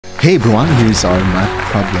Hey everyone, here's our math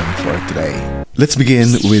problem for today. Let's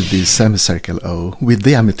begin with the semicircle O with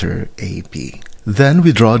diameter AB. Then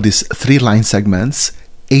we draw these three line segments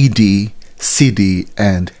AD, CD,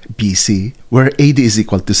 and BC, where AD is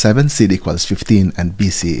equal to 7, CD equals 15, and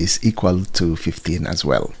BC is equal to 15 as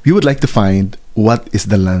well. We would like to find what is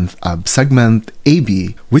the length of segment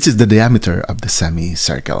AB, which is the diameter of the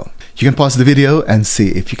semicircle. You can pause the video and see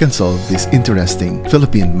if you can solve this interesting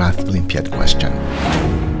Philippine Math Olympiad question.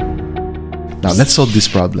 Now let's solve this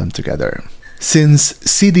problem together. Since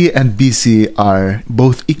CD and BC are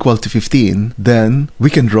both equal to 15, then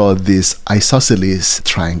we can draw this isosceles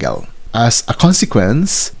triangle. As a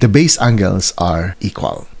consequence, the base angles are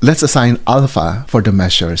equal. Let's assign alpha for the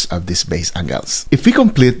measures of these base angles. If we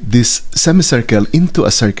complete this semicircle into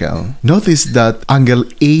a circle, notice that angle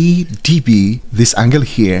ADB, this angle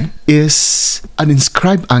here, is an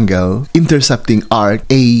inscribed angle intercepting arc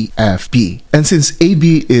AFB. And since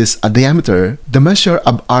AB is a diameter, the measure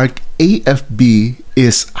of arc AFB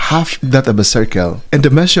is half that of a circle, and the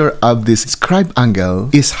measure of this inscribed angle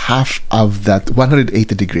is half of that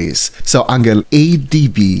 180 degrees. So angle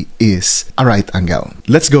ADB is a right angle.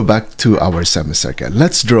 Let's go back to our semicircle.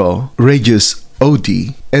 Let's draw radius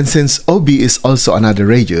OD, and since OB is also another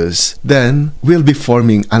radius, then we'll be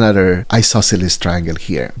forming another isosceles triangle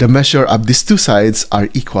here. The measure of these two sides are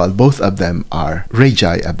equal. Both of them are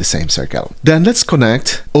radii of the same circle. Then let's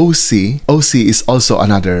connect OC. OC is also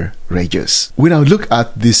another radius. We now look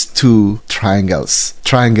at these two triangles,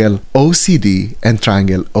 triangle OCD and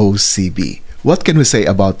triangle OCB. What can we say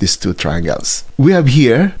about these two triangles? We have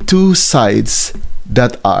here two sides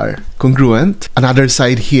that are congruent, another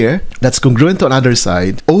side here that's congruent to another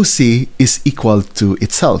side. OC is equal to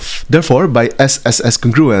itself. Therefore, by SSS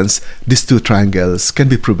congruence, these two triangles can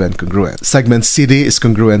be proven congruent. Segment CD is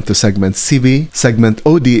congruent to segment CB, segment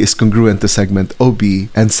OD is congruent to segment OB,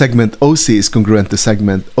 and segment OC is congruent to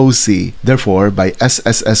segment OC. Therefore, by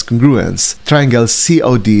SSS congruence, triangles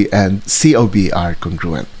COD and COB are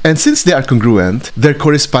congruent. And since they are congruent, their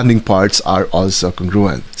corresponding parts are also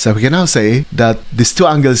congruent. So we can now say that these two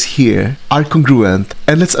angles here are congruent,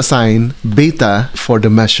 and let's assign beta for the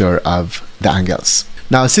measure of the angles.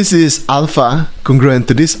 Now, since this is alpha congruent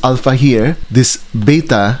to this alpha here, this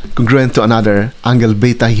beta congruent to another angle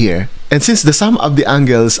beta here, and since the sum of the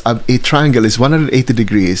angles of a triangle is 180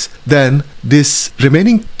 degrees, then these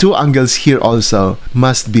remaining two angles here also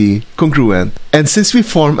must be congruent. And since we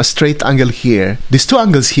form a straight angle here, these two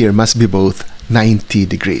angles here must be both 90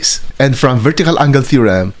 degrees. And from vertical angle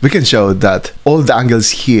theorem, we can show that all the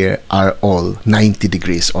angles here are all 90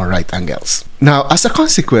 degrees or right angles. Now, as a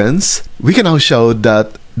consequence, we can now show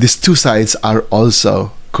that these two sides are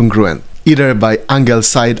also congruent, either by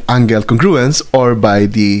angle-side angle congruence or by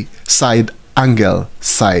the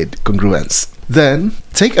side-angle-side congruence. Then,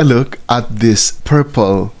 take a look at this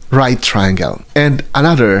purple right triangle and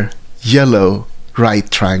another yellow right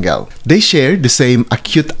triangle. They share the same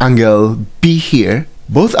acute angle B here.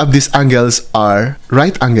 Both of these angles are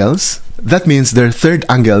right angles. That means their third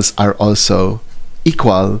angles are also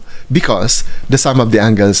equal because the sum of the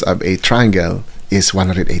angles of a triangle is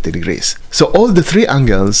 180 degrees. So all the three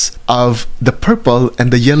angles of the purple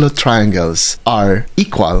and the yellow triangles are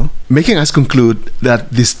equal, making us conclude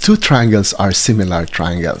that these two triangles are similar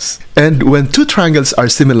triangles. And when two triangles are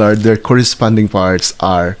similar, their corresponding parts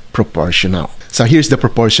are proportional. So here's the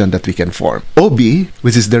proportion that we can form. OB,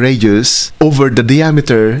 which is the radius, over the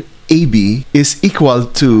diameter AB is equal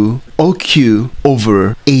to OQ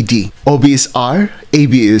over AD. OB is R,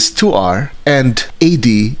 AB is 2R, and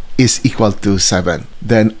AD is equal to 7.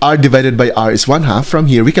 Then R divided by R is 1/2. From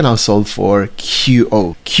here, we can now solve for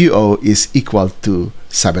QO. QO is equal to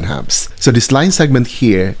 7/2. So this line segment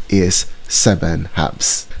here is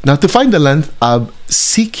 7/2. Now to find the length of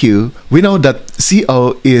CQ, we know that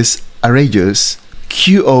CO is a radius,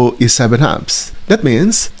 QO is 7/2. That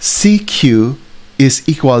means CQ is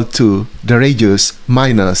equal to the radius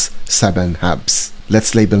minus 7/2.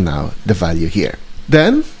 Let's label now the value here.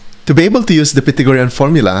 Then, to be able to use the Pythagorean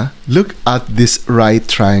formula, look at this right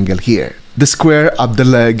triangle here. The square of the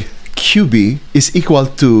leg QB is equal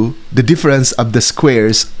to the difference of the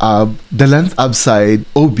squares of the length of side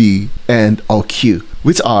OB and OQ,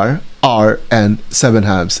 which are R and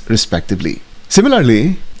 7/2 respectively.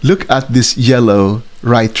 Similarly, look at this yellow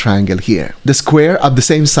right triangle here. The square of the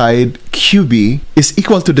same side QB is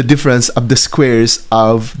equal to the difference of the squares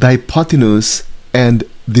of the hypotenuse and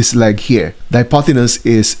this leg here. The hypotenuse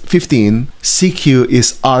is 15, CQ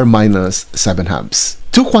is R minus 7/2.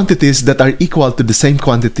 Two quantities that are equal to the same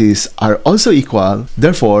quantities are also equal.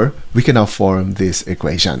 Therefore, we can now form this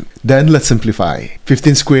equation. Then let's simplify.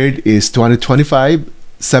 15 squared is 225.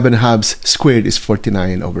 7/2 squared is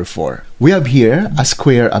 49 over 4. We have here a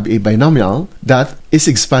square of a binomial that is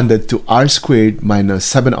expanded to r squared minus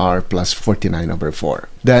 7r plus 49 over 4.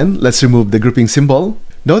 Then, let's remove the grouping symbol.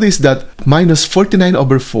 Notice that minus 49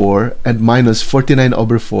 over 4 and minus 49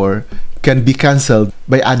 over 4 can be cancelled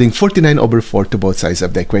by adding 49 over 4 to both sides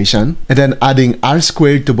of the equation, and then adding r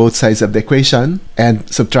squared to both sides of the equation, and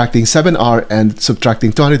subtracting 7r and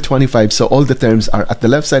subtracting 225, so all the terms are at the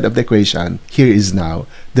left side of the equation. Here is now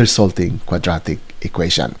the resulting quadratic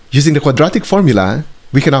equation. Using the quadratic formula,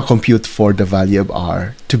 we can now compute for the value of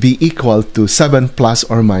r to be equal to 7 plus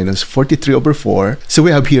or minus 43 over 4. So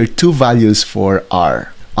we have here two values for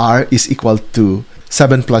r. r is equal to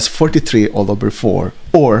 7 plus 43 all over 4,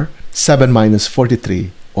 or 7 minus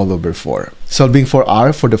 43 all over 4. Solving for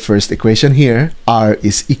r for the first equation here, r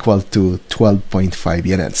is equal to 12.5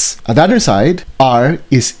 units. On the other side, r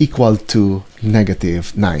is equal to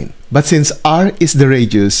negative 9. But since r is the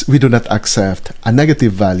radius, we do not accept a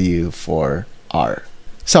negative value for r.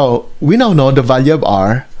 So we now know the value of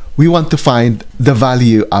r. We want to find the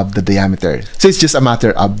value of the diameter. So it's just a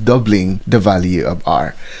matter of doubling the value of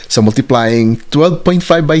r. So multiplying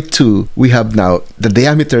 12.5 by 2, we have now the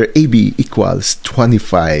diameter AB equals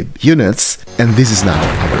 25 units. And this is now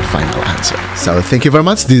our final answer. So thank you very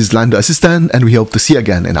much. This is Lando Assistant, and we hope to see you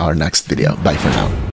again in our next video. Bye for now.